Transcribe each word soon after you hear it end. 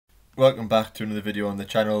Welcome back to another video on the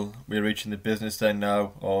channel. We're reaching the business end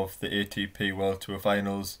now of the ATP World Tour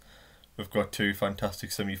Finals. We've got two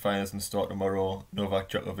fantastic semi-finals in start tomorrow. Novak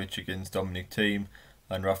Djokovic against Dominic Thiem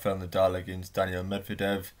and Rafael Nadal against Daniel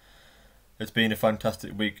Medvedev. It's been a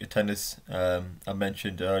fantastic week of tennis. I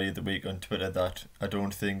mentioned earlier the week on Twitter that I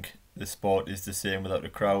don't think the sport is the same without a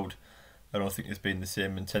crowd. I don't think there's been the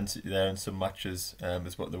same intensity there in some matches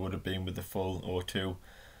as what there would have been with the full O2.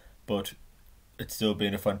 But it's still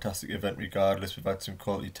been a fantastic event regardless. We've had some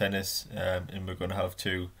quality tennis and we're going to have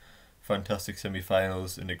two fantastic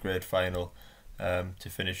semi-finals and a great final to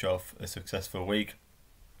finish off a successful week.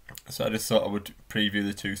 So I just thought I would preview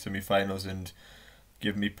the two semi-finals and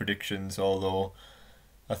give me predictions, although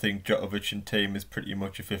I think Djokovic and Thiem is pretty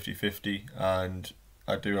much a 50-50, and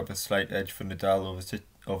I do have a slight edge for Nadal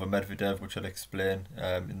over Medvedev, which I'll explain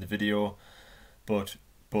in the video. But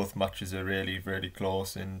both matches are really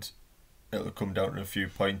close, and it'll come down to a few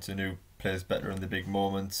points and who plays better in the big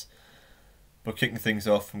moments. But kicking things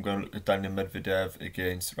off, I'm going to look at Daniel Medvedev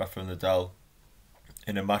against Rafael Nadal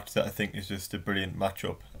in a match that I think is just a brilliant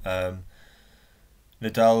matchup.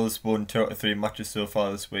 Nadal's won 2 out of 3 matches so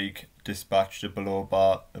far this week, dispatched a below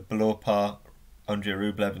par Andrei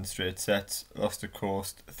Rublev in straight sets, lost a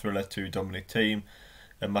close thriller to Dominic Thiem,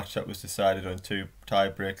 a match that was decided on 2 tie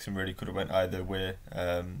breaks and really could have went either way.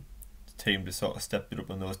 Thiem just sort of stepped it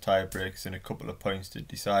up on those tie breaks and a couple of points to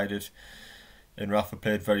decide it. And Rafa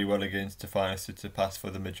played very well against Stefanos Tsitsipas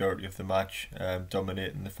for the majority of the match,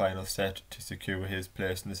 dominating the final set to secure his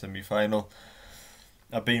place in the semi-final.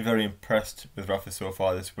 I've been very impressed with Rafa so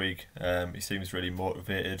far this week. He seems really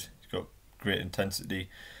motivated, he's got great intensity.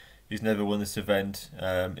 He's never won this event,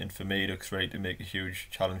 and for me he looks ready to make a huge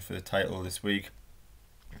challenge for the title this week.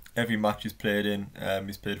 Every match he's played in,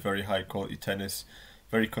 he's played very high quality tennis,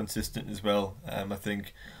 very consistent as well. I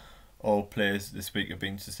think all players this week have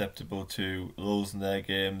been susceptible to lulls in their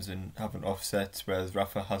games and having offsets, whereas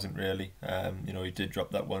Rafa hasn't really. He did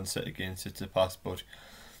drop that one set against Tsitsipas, but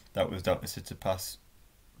that was down to Tsitsipas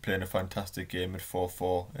playing a fantastic game at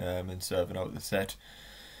 4-4 and serving out the set.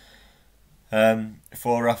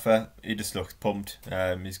 For Rafa, he just looks pumped.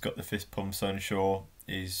 He's got the fist pumps on show.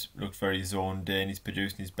 He's looked very zoned in. He's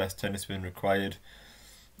producing his best tennis when required.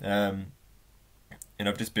 And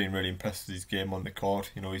I've just been really impressed with his game on the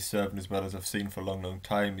court. He's serving as well as I've seen for a long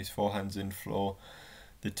time. His forehands in flow,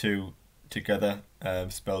 the two together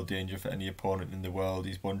spell danger for any opponent in the world.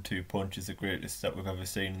 His 1-2 punch is the greatest that we've ever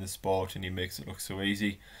seen in the sport, and he makes it look so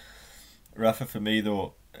easy. Rafa, for me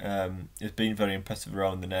though, has been very impressive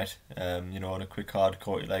around the net. On a quick hard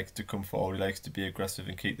court he likes to come forward, he likes to be aggressive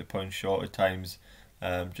and keep the points short at times,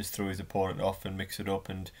 just throw his opponent off and mix it up,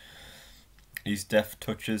 and his deft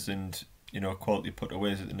touches and quality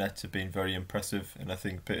putaways at the nets have been very impressive, and I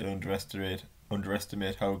think people underestimate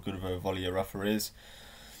how good of a volleyer Rafa is.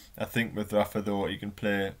 I think with Rafa though, he can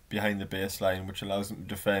play behind the baseline, which allows him to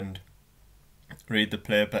defend, read the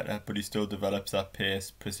play better, but he still develops that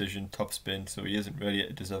pace, precision, topspin, so he isn't really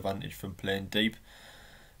at a disadvantage from playing deep.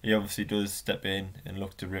 He obviously does step in and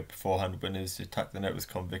look to rip forehand winners, attack the net with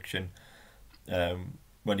conviction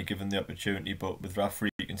when he given the opportunity, but with Rafa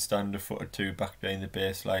he can stand a foot or two back behind the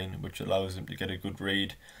baseline, which allows him to get a good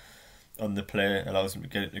read on the play, allows him to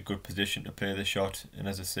get in a good position to play the shot, and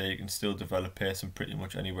as I say, he can still develop pace from pretty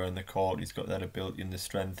much anywhere in the court. He's got that ability and the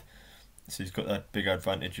strength, so he's got that big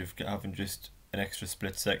advantage of having just an extra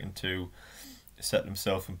split second to set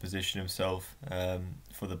himself and position himself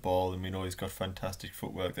for the ball, and we know he's got fantastic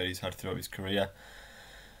footwork that he's had throughout his career.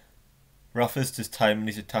 Rafa's just timing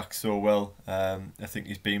his attacks so well. I think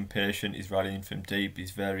he's being patient, he's rallying from deep,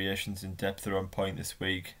 his variations in depth are on point this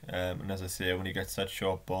week, and as I say, when he gets that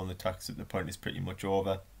short ball and attacks at the point is pretty much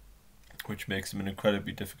over, which makes him an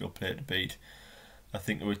incredibly difficult player to beat. I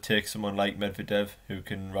think it would take someone like Medvedev who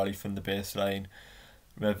can rally from the baseline.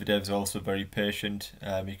 Medvedev's also very patient,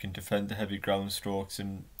 he can defend the heavy ground strokes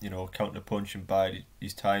and counter punch and bide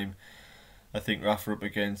his time. I think Rafa up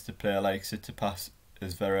against a player like Tsitsipas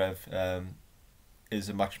as Zverev is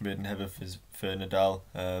a match made in heaven for Nadal.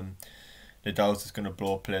 Nadal's just going to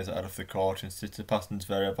blow players out of the court, and Tsitsipas and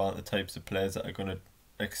Zverev aren't the types of players that are going to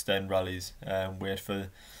extend rallies and wait for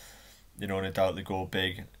Nadal to go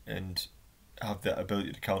big and have that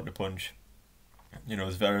ability to counter punch.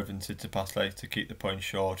 Zverev and Tsitsipas like to keep the points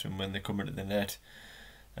short, and when they come into the net,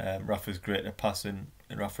 Rafa's great at passing,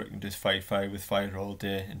 and Rafa can just fight fire with fire all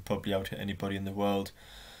day and probably out hit anybody in the world.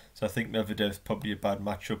 So I think Medvedev's probably a bad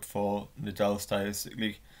matchup for Nadal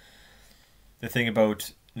stylistically. The thing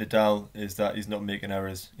about Nadal is that he's not making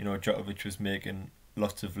errors. Djokovic was making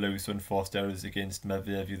lots of loose unforced errors against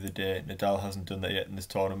Medvedev the other day. Nadal hasn't done that yet in this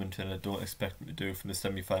tournament, and I don't expect him to do from the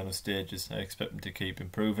semi-final stages. I expect him to keep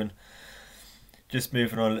improving. Just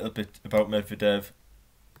moving on a little bit about Medvedev.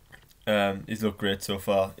 He's looked great so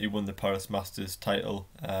far. He won the Paris Masters title,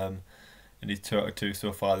 and he's 2-2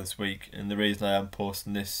 so far this week. And the reason I am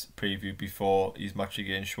posting this preview before his match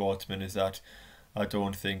against Schwartzman is that I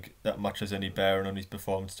don't think that match has any bearing on his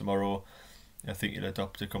performance tomorrow. I think he'll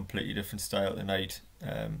adopt a completely different style tonight.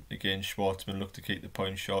 Against Schwartzman, look to keep the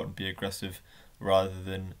points short and be aggressive rather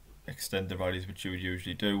than extend the rallies, which you would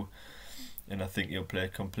usually do. And I think he'll play a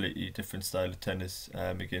completely different style of tennis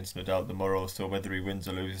against Nadal tomorrow. So whether he wins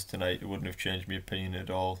or loses tonight, it wouldn't have changed my opinion at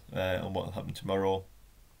all on what will happen tomorrow.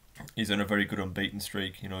 He's on a very good unbeaten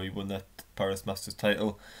streak. You know, he won that Paris Masters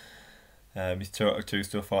title. He's 2-2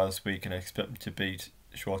 so far this week, and I expect him to beat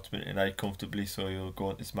Schwartzman tonight comfortably, so he'll go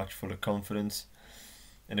into this match full of confidence.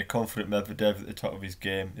 And a confident Medvedev at the top of his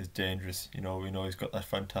game is dangerous. You know, we know he's got that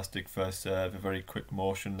fantastic first serve, a very quick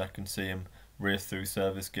motion that can see him race through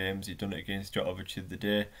service games. He done it against Djokovic the other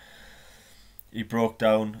day. He broke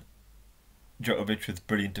down Djokovic with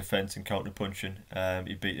brilliant defence and counter punching.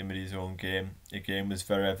 He beat him in his own game. Again was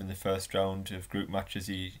Zverev in the first round of group matches.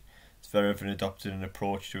 Zverev adopted an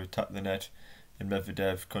approach to attack the net, and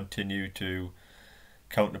Medvedev continued to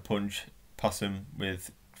counter punch, pass him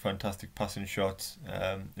with fantastic passing shots,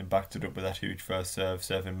 and backed it up with that huge first serve,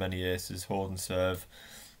 serving many aces, holding serve,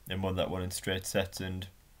 and won that one in straight sets. And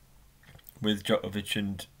with Djokovic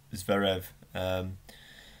and Zverev,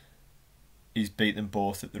 he's beat them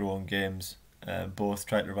both at their own games. Both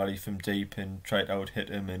tried to rally from deep and tried to out-hit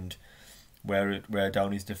him and wear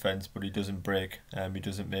down his defence, but he doesn't break. He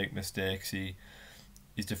doesn't make mistakes.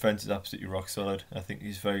 His defence is absolutely rock solid. I think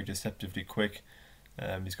he's very deceptively quick.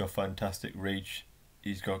 He's got fantastic reach.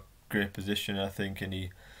 He's got great position, I think, and he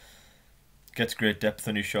gets great depth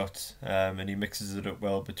on his shots. And he mixes it up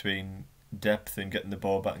well between depth and getting the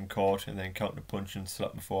ball back in court, and then counter punch and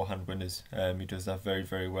slapping forehand winners. He does that very,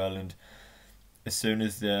 very well. And as soon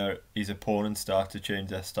as his opponents start to change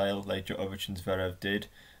their style, like Djokovic and Zverev did,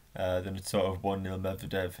 then it's sort of 1-0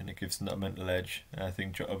 Medvedev, and it gives them that mental edge. I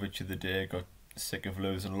think Djokovic of the day got sick of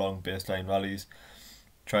losing long baseline rallies,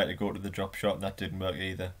 tried to go to the drop shot, and that didn't work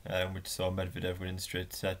either, which saw Medvedev winning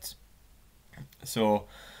straight sets. So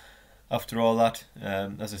after all that,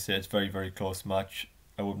 as I say, it's a very, very close match.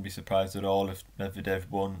 I wouldn't be surprised at all if Medvedev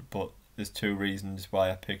won, but there's two reasons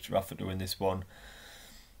why I picked Rafa to win this one.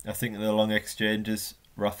 I think in the long exchanges,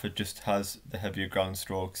 Rafa just has the heavier ground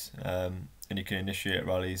strokes, and he can initiate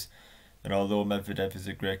rallies. And although Medvedev is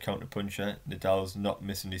a great counter puncher, Nadal's not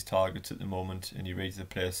missing his targets at the moment, and he reads the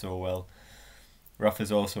play so well.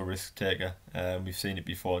 Rafa's also a risk taker. We've seen it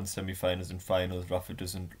before in semi-finals and finals. Rafa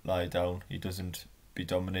doesn't lie down. He doesn't be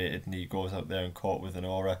dominated, and he goes out there and court with an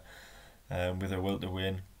aura, with a will to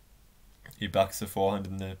win. He backs the forehand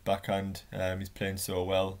and the backhand. He's playing so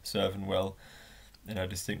well, serving well, and I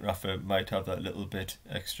just think Rafa might have that little bit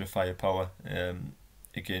extra firepower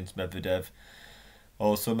against Medvedev.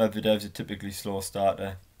 Also, Medvedev's a typically slow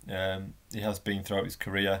starter. He has been throughout his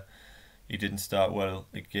career. He didn't start well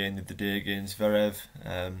again the day against Zverev.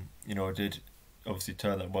 You know, did obviously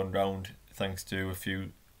turn that one round thanks to a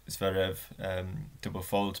few Zverev double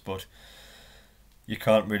faults, but you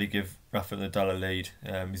can't really give Rafa Nadal a lead.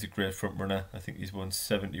 He's a great front runner. I think he's won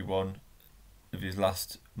 71 of his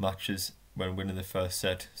last matches when winning the first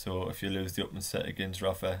set. So if you lose the opening set against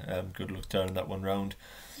Rafa, good luck turning that one round.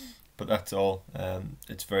 But that's all.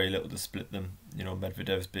 It's very little to split them. You know,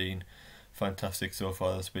 Medvedev's been fantastic so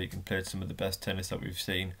far this week and played some of the best tennis that we've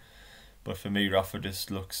seen. But for me, Rafa just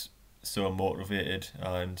looks so motivated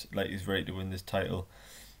and like he's ready to win this title.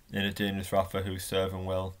 In a dangerous Rafa who's serving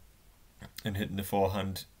well and hitting the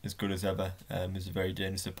forehand as good as ever, is a very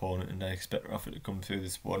dangerous opponent, and I expect Rafa to come through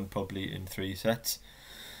this one probably in 3 sets.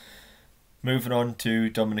 Moving on to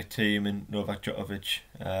Dominic Thiem and Novak Djokovic.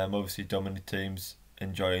 Obviously Dominic Thiem's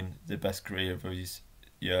enjoying the best career of his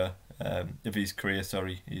career.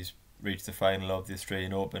 He's reached the final of the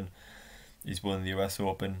Australian Open. He's won the US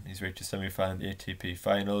Open. He's reached the semi-final of the ATP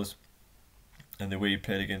Finals. And the way he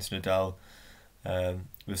played against Nadal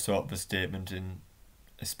was sort of a statement, and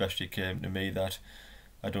especially came to me that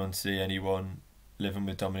I don't see anyone living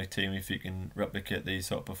with Dominic Thiem if he can replicate these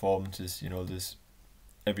sort of performances. You know, there's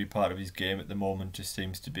every part of his game at the moment just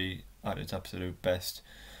seems to be at its absolute best.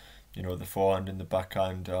 You know, the forehand and the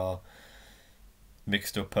backhand are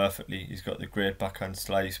mixed up perfectly. He's got the great backhand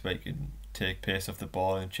slice where he can take pace off the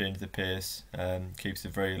ball and change the pace, keeps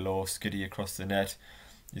it very low, skiddy across the net.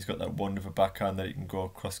 He's got that wonderful backhand that he can go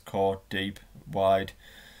across court, deep, wide.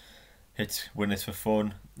 hits winners for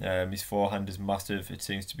fun. His forehand is massive. It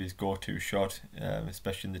seems to be his go-to shot,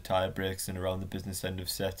 especially in the tie breaks and around the business end of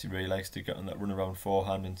sets. He really likes to get on that run around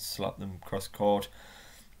forehand and slap them cross court.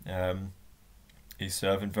 He's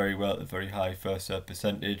serving very well at a very high first serve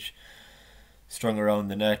percentage. Strong around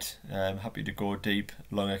the net, happy to go deep,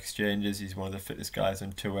 long exchanges. He's one of the fittest guys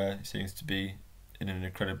on tour. He seems to be in an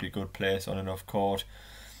incredibly good place on and off court.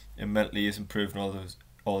 And mentally he's improving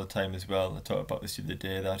all the time as well. I talked about this the other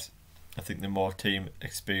day, that I think the more Thiem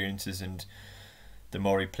experiences and the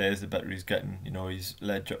more he plays, the better he's getting. You know, he's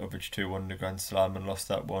led Djokovic 2-1 in the Grand Slam and lost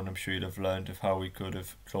that one. I'm sure he'd have learned of how he could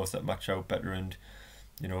have closed that match out better and,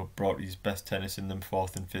 you know, brought his best tennis in them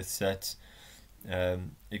fourth and fifth sets.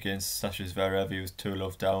 Against Sasha Zverev, he was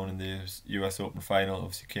 2-love down in the US Open final.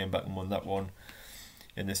 Obviously came back and won that one.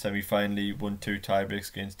 In the semi-final, he won 2 tiebreaks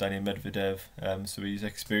against Daniil Medvedev. So he's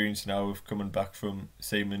experienced now of coming back from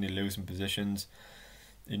seemingly losing positions.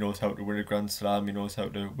 He knows how to win a Grand Slam. He knows how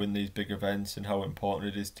to win these big events and how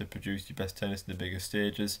important it is to produce your best tennis in the bigger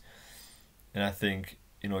stages. And I think,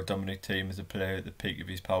 you know, Dominic Thiem is a player at the peak of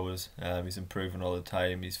his powers. He's improving all the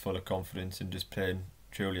time. He's full of confidence and just playing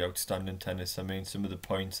truly outstanding tennis. I mean, some of the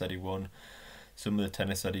points that he won, some of the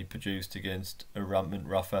tennis that he produced against a rampant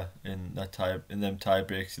Rafa in them tie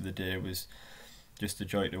breaks of the day was just a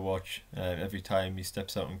joy to watch. Every time he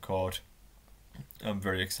steps out on court, I'm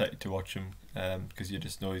very excited to watch him because you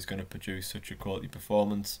just know he's going to produce such a quality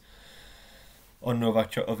performance. On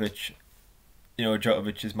Novak Djokovic, you know,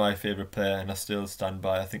 Djokovic is my favourite player and I still stand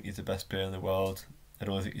by. I think he's the best player in the world. I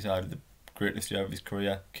don't think he's had the greatest year of his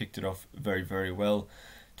career. Kicked it off very, very well.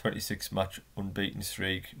 26 match unbeaten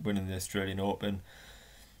streak, winning the Australian Open.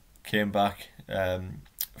 Came back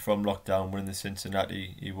from lockdown, winning the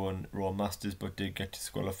Cincinnati. He won Rome Masters but did get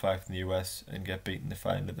disqualified from the US and get beaten in the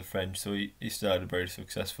final of the French. So he started a very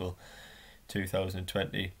successful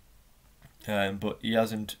 2020. But he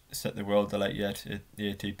hasn't set the world alight yet at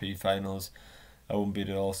the ATP finals. I wouldn't be at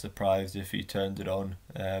all surprised if he turned it on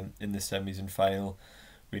in the semis and final.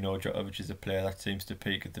 We know Djokovic is a player that seems to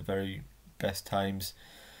peak at the very best times.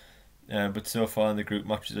 But so far in the group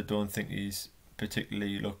matches, I don't think he's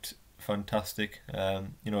particularly looked fantastic.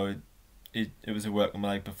 You know, it was a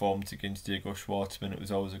workmanlike performance against Diego Schwartzman. It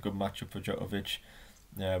was always a good matchup for Djokovic.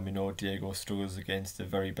 We know Diego struggles against the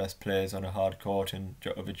very best players on a hard court, and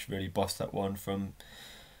Djokovic really bossed that one from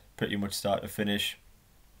pretty much start to finish.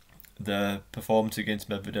 The performance against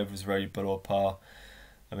Medvedev was very below par.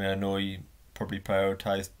 I mean, I know he probably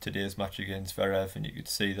prioritised today's match against Zverev, and you could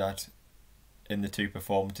see that in the 2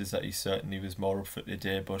 performances that he certainly was more up for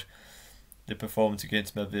today, but the performance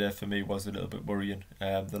against Medvedev for me was a little bit worrying.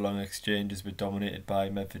 The long exchanges were dominated by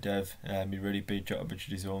Medvedev. He really beat Djokovic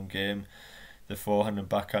at his own game. The forehand and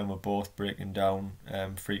backhand were both breaking down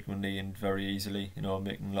frequently and very easily, you know,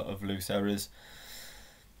 making a lot of loose errors.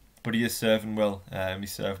 But he is serving well. He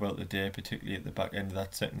served well today, particularly at the back end of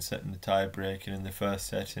that second set in the tie break and in the first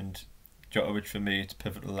set. And Djokovic, for me, it's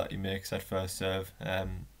pivotal that he makes that first serve.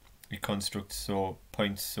 He constructs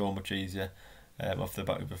points so much easier off the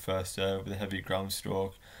back of a first serve with a heavy ground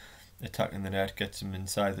stroke. Attacking the net, gets him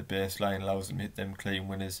inside the baseline, allows him to hit them clean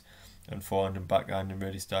winners and forehand and backhand and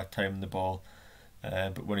really start timing the ball.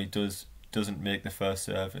 But when he doesn't make the first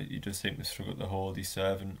serve, he does seem to struggle to hold his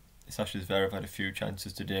serve. And Sasha Zverev had a few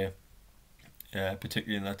chances today,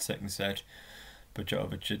 particularly in that second set, but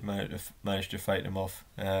Djokovic did manage to fight him off.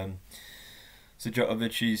 So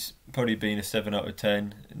Djokovic, he's probably been a 7 out of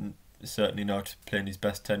 10, and certainly not playing his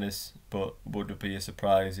best tennis, but would it be a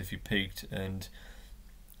surprise if he peaked and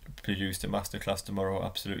produced a masterclass tomorrow?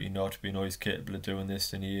 Absolutely not. We know he's capable of doing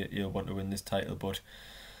this and he'll want to win this title, but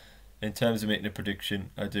in terms of making a prediction,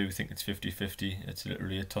 I do think it's 50-50. It's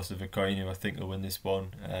literally a toss of a coin who I think will win this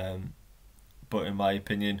one. But in my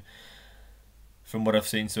opinion, from what I've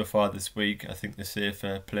seen so far this week, I think the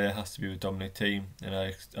safer player has to be with Dominic Thiem, and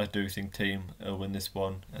I do think Thiem will win this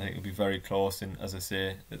one. I think it'll be very close, and as I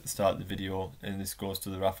say at the start of the video, and this goes to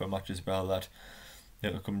the Rafa match as well, that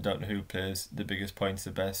it'll come down to who plays the biggest points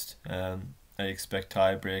the best. I expect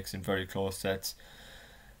tie breaks and very close sets.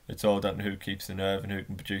 It's all down to who keeps the nerve and who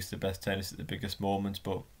can produce the best tennis at the biggest moments.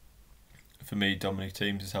 But for me, Dominic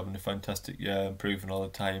Thiem is having a fantastic year, improving all the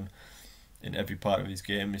time in every part of his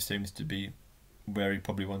game. He seems to be where he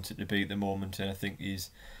probably wants it to be at the moment, and I think he's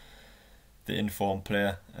the informed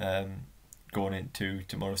player going into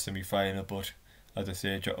tomorrow's semi-final. But as I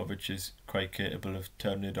say, Djokovic is quite capable of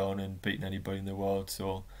turning it on and beating anybody in the world,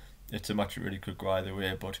 so it's a match that really could go either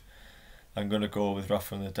way. But I'm going to go with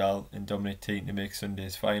Rafa Nadal and Dominic Thiem to make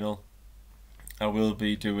Sunday's final. I will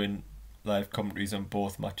be doing live commentaries on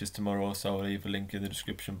both matches tomorrow, so I'll leave a link in the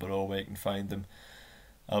description below where you can find them.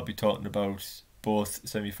 I'll be talking about both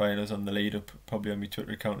semi-finals on the lead up, probably on my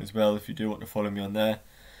Twitter account as well if you do want to follow me on there.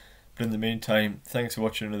 But in the meantime, thanks for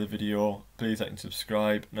watching another video. Please like and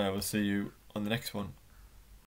subscribe, and I will see you on the next one.